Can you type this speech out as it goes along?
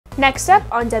Next up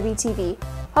on WTV,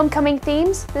 homecoming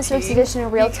themes, this week's edition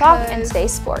of Real Talk, and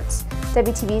today's sports.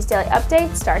 WTV's Daily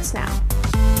Update starts now.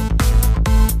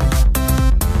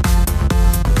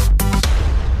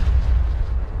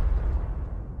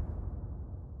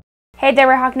 Hey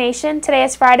there, Hawk Nation. Today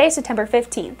is Friday, September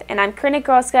 15th, and I'm Karina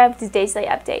Grokhovskaya with today's Daily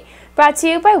Update, brought to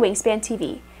you by Wingspan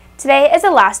TV. Today is the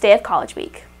last day of College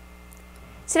Week.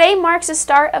 Today marks the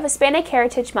start of Hispanic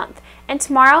Heritage Month, and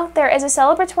tomorrow there is a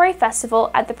celebratory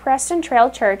festival at the Preston Trail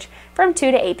Church from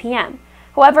 2 to 8 p.m.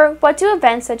 However, what do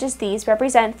events such as these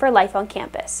represent for life on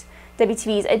campus?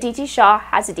 WTV's Aditi Shah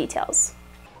has the details.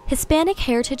 Hispanic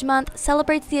Heritage Month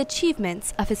celebrates the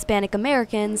achievements of Hispanic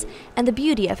Americans and the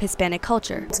beauty of Hispanic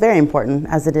culture. It's very important,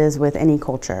 as it is with any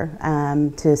culture,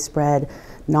 to spread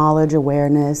knowledge,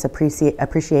 awareness,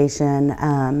 appreciation,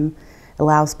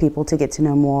 allows people to get to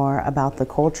know more about the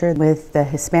culture. With the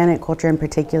Hispanic culture in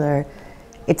particular,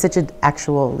 it's such an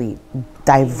actually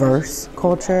diverse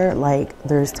culture. Like,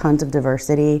 there's tons of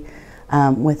diversity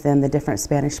within the different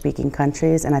Spanish-speaking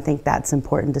countries, and I think that's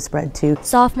important to spread too.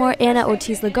 Sophomore Ana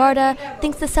Ortiz-Lagarda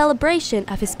thinks the celebration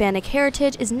of Hispanic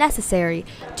heritage is necessary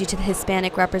due to the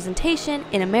Hispanic representation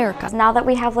in America. Now that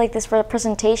we have like this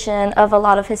representation of a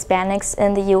lot of Hispanics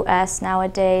in the U.S.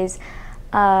 nowadays,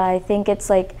 I think it's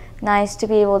like nice to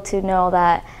be able to know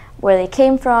that where they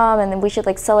came from, and then we should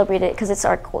like celebrate it because it's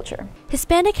our culture.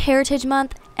 Hispanic Heritage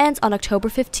Month ends on October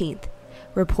 15th.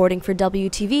 Reporting for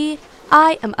WTV,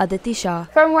 I am Aditi Shah.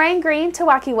 From wearing green to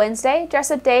Wacky Wednesday,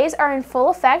 dress-up days are in full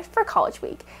effect for College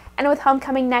Week. And with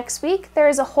homecoming next week, there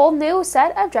is a whole new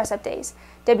set of dress-up days.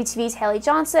 WTV's Haley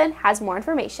Johnson has more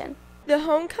information. The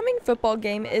homecoming football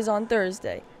game is on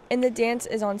Thursday, and the dance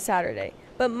is on Saturday.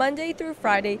 But Monday through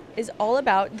Friday is all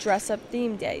about dress-up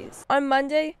theme days. On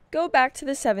Monday, go back to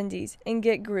the 70s and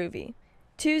get groovy.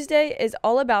 Tuesday is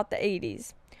all about the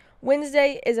 80s.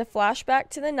 Wednesday is a flashback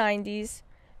to the 90s.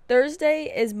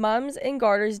 Thursday is Mums and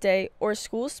Garters Day or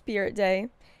School Spirit Day.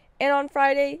 And on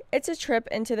Friday, it's a trip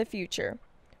into the future.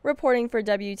 Reporting for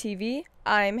WTV,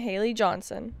 I'm Haley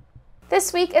Johnson.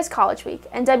 This week is College Week,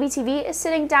 and WTV is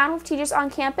sitting down with teachers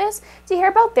on campus to hear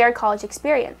about their college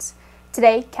experience.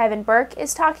 Today, Kevin Burke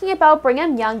is talking about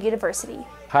Brigham Young University.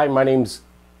 Hi, my name's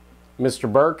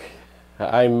Mr. Burke.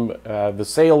 I'm the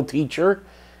SAIL teacher,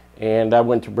 and I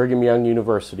went to Brigham Young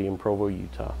University in Provo,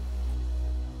 Utah.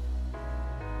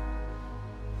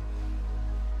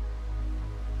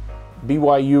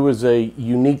 BYU is a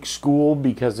unique school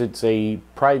because it's a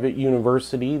private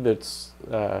university that's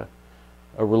a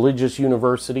religious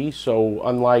university. So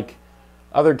unlike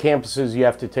other campuses, you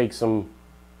have to take some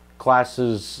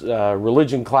classes,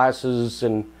 religion classes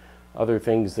and other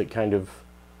things that kind of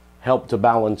help to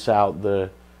balance out the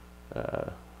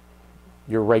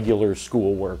your regular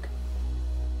schoolwork.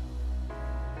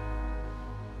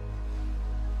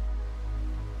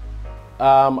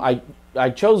 I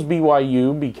chose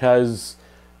BYU because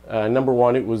number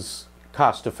one, it was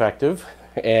cost effective,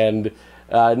 and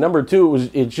number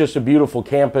two, it's just a beautiful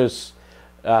campus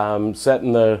set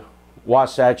in the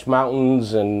Wasatch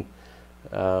Mountains, and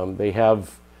they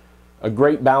have a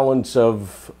great balance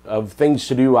of things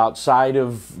to do outside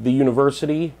of the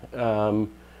university.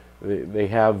 They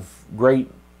have great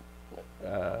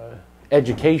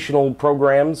educational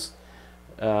programs,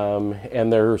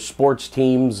 and their sports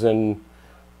teams and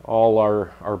all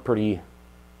are pretty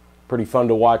fun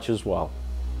to watch as well.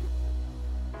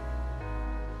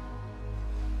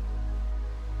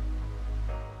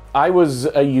 I was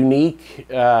a unique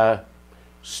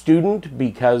student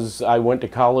because I went to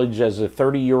college as a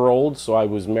 30-year-old, so I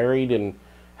was married and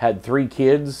had 3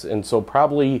 kids, and so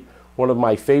probably one of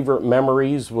my favorite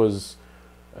memories was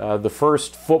the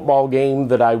first football game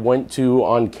that I went to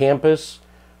on campus.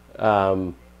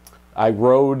 I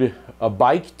rode a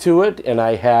bike to it, and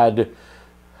I had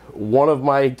one of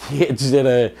my kids in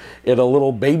a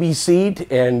little baby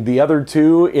seat and the other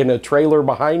 2 in a trailer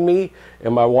behind me,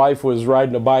 and my wife was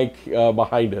riding a bike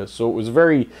behind us. So it was a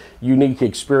very unique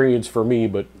experience for me,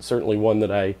 but certainly one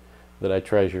that I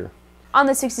treasure. On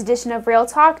this week's edition of Real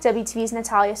Talk, WTV's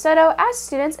Natalia Soto asked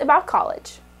students about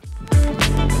college.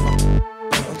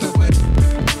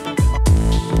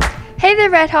 Hey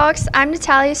there, Redhawks. I'm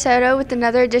Natalia Soto with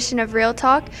another edition of Real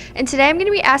Talk, and today I'm going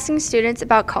to be asking students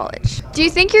about college. Do you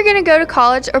think you're going to go to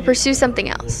college or pursue something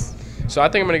else? So I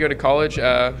think I'm going to go to college,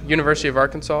 University of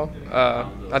Arkansas.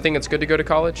 I think it's good to go to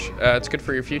college. It's good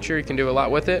for your future. You can do a lot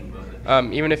with it.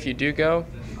 Even if you do go,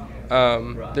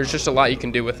 there's just a lot you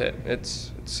can do with it.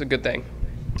 It's a good thing.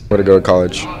 I'm going to go to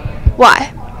college.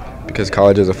 Why? Because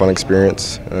college is a fun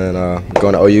experience, and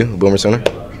going to OU, Boomer Center.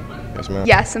 Yes, ma'am.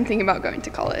 Yes, I'm thinking about going to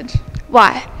college.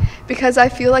 Why? Because I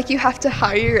feel like you have to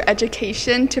hire your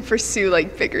education to pursue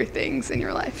like bigger things in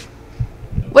your life.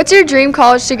 What's your dream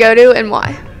college to go to and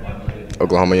why?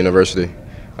 Oklahoma University,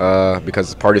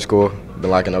 because it's party school. Been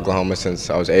liking Oklahoma since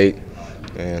I was 8,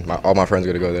 and all my friends are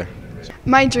gonna go there.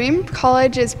 My dream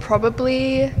college is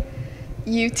probably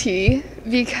UT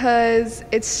because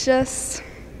it's just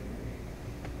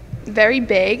very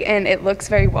big and it looks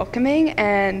very welcoming,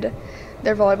 and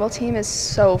their volleyball team is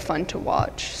so fun to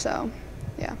watch. So,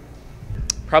 yeah.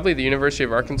 Probably the University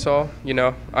of Arkansas. You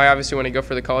know, I obviously want to go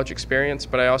for the college experience,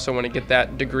 but I also want to get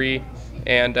that degree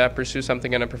and pursue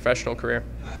something in a professional career.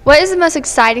 What is the most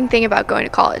exciting thing about going to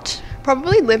college?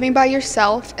 Probably living by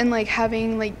yourself and like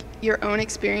having like your own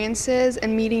experiences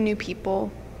and meeting new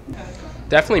people.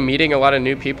 Definitely meeting a lot of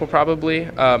new people, probably.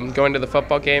 Going to the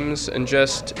football games and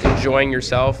just enjoying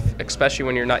yourself, especially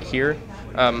when you're not here,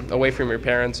 away from your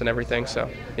parents and everything. So,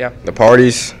 yeah. The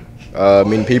parties,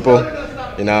 meeting people,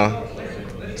 you know,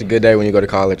 it's a good day when you go to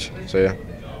college, so yeah.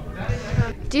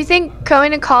 Do you think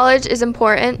going to college is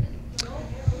important?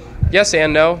 Yes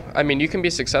and no. I mean, you can be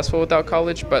successful without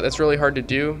college, but that's really hard to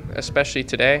do, especially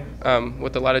today,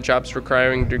 with a lot of jobs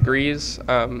requiring degrees.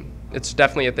 It's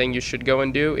definitely a thing you should go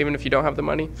and do, even if you don't have the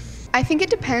money. I think it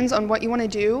depends on what you want to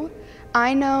do.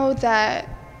 I know that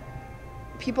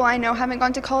people I know haven't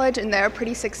gone to college and they're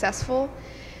pretty successful.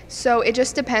 So it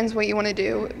just depends what you want to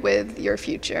do with your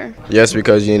future. Yes,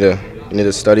 because you need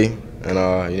to study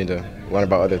and you need to learn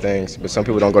about other things. But some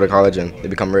people don't go to college and they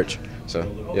become rich. So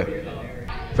yeah.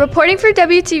 Reporting for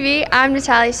WTV, I'm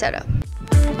Natalia Soto.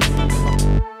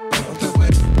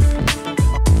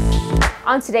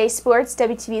 On today's sports,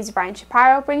 WTV's Brian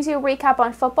Shapiro brings you a recap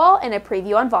on football and a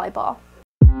preview on volleyball.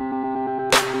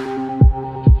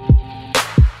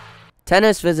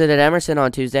 Tennis visited Emerson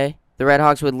on Tuesday. The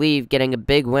Redhawks would leave, getting a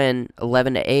big win,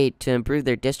 11-8, to improve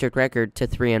their district record to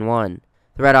 3-1.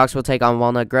 The Redhawks will take on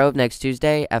Walnut Grove next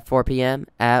Tuesday at 4 p.m.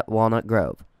 at Walnut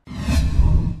Grove.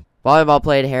 Volleyball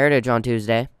played Heritage on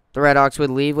Tuesday. The Redhawks would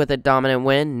leave with a dominant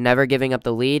win, never giving up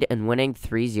the lead and winning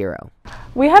 3-0.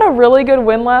 We had a really good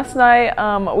win last night.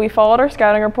 We followed our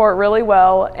scouting report really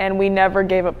well, and we never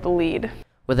gave up the lead.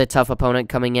 With a tough opponent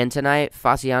coming in tonight,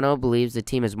 Fasciano believes the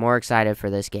team is more excited for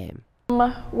this game.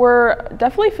 We're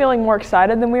definitely feeling more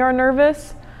excited than we are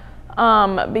nervous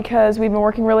because we've been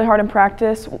working really hard in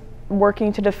practice,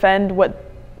 working to defend what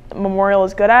Memorial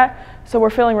is good at. So we're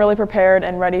feeling really prepared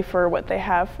and ready for what they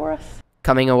have for us.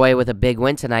 Coming away with a big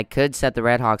win tonight could set the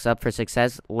Redhawks up for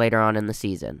success later on in the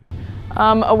season.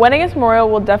 A win against Memorial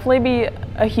will definitely be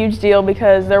a huge deal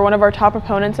because they're one of our top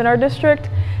opponents in our district,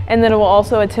 and then it will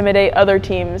also intimidate other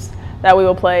teams that we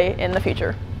will play in the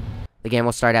future. The game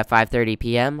will start at 5:30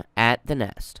 p.m. at the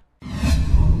Nest.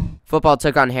 Football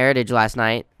took on Heritage last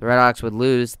night. The Redhawks would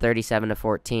lose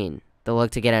 37-14. They'll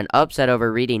look to get an upset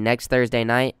over Reading next Thursday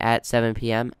night at 7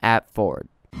 p.m. at Ford.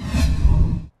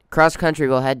 Cross country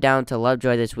will head down to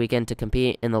Lovejoy this weekend to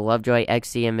compete in the Lovejoy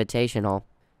XC Invitational.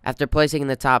 After placing in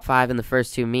the top 5 in the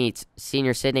first 2 meets,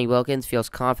 senior Sydney Wilkins feels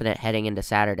confident heading into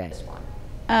Saturday.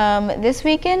 This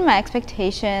weekend, my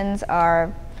expectations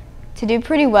are to do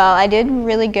pretty well. I did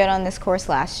really good on this course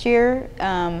last year,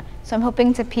 so I'm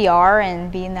hoping to PR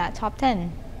and be in that top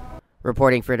 10.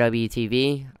 Reporting for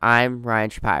WTV, I'm Ryan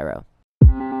Shapiro.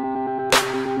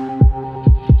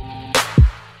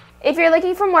 If you're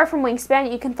looking for more from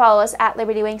Wingspan, you can follow us at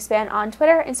Liberty Wingspan on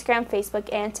Twitter, Instagram,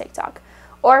 Facebook, and TikTok.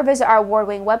 Or visit our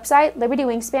award-winning website,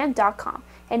 libertywingspan.com.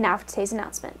 And now for today's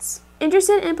announcements.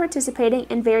 Interested in participating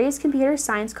in various computer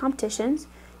science competitions,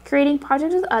 creating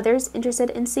projects with others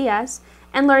interested in CS,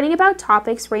 and learning about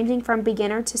topics ranging from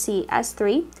beginner to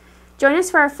CS3, join us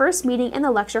for our first meeting in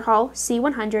the lecture hall,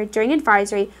 C100, during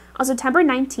advisory on September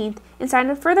 19th, and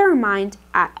sign up for the remind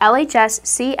at LHS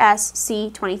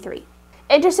CSC23.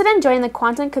 Interested in joining the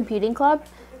Quantum Computing Club?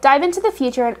 Dive into the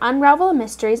future and unravel the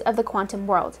mysteries of the quantum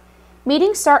world.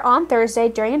 Meetings start on Thursday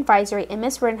during advisory in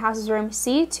Ms. Rittenhouse's room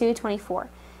C224.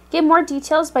 Get more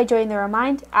details by joining the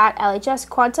Remind at LHS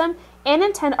Quantum and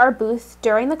attend our booth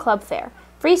during the club fair.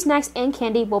 Free snacks and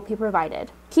candy will be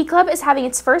provided. Key Club is having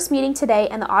its first meeting today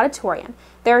in the auditorium.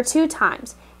 There are 2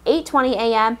 times, 8:20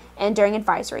 a.m. and during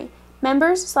advisory.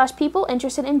 Members/people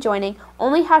interested in joining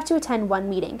only have to attend 1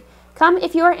 meeting. Come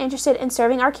if you are interested in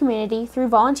serving our community through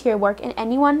volunteer work, and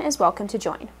anyone is welcome to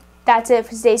join. That's it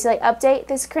for today's Daily Update.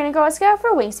 This is Karina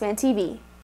for Wingspan TV.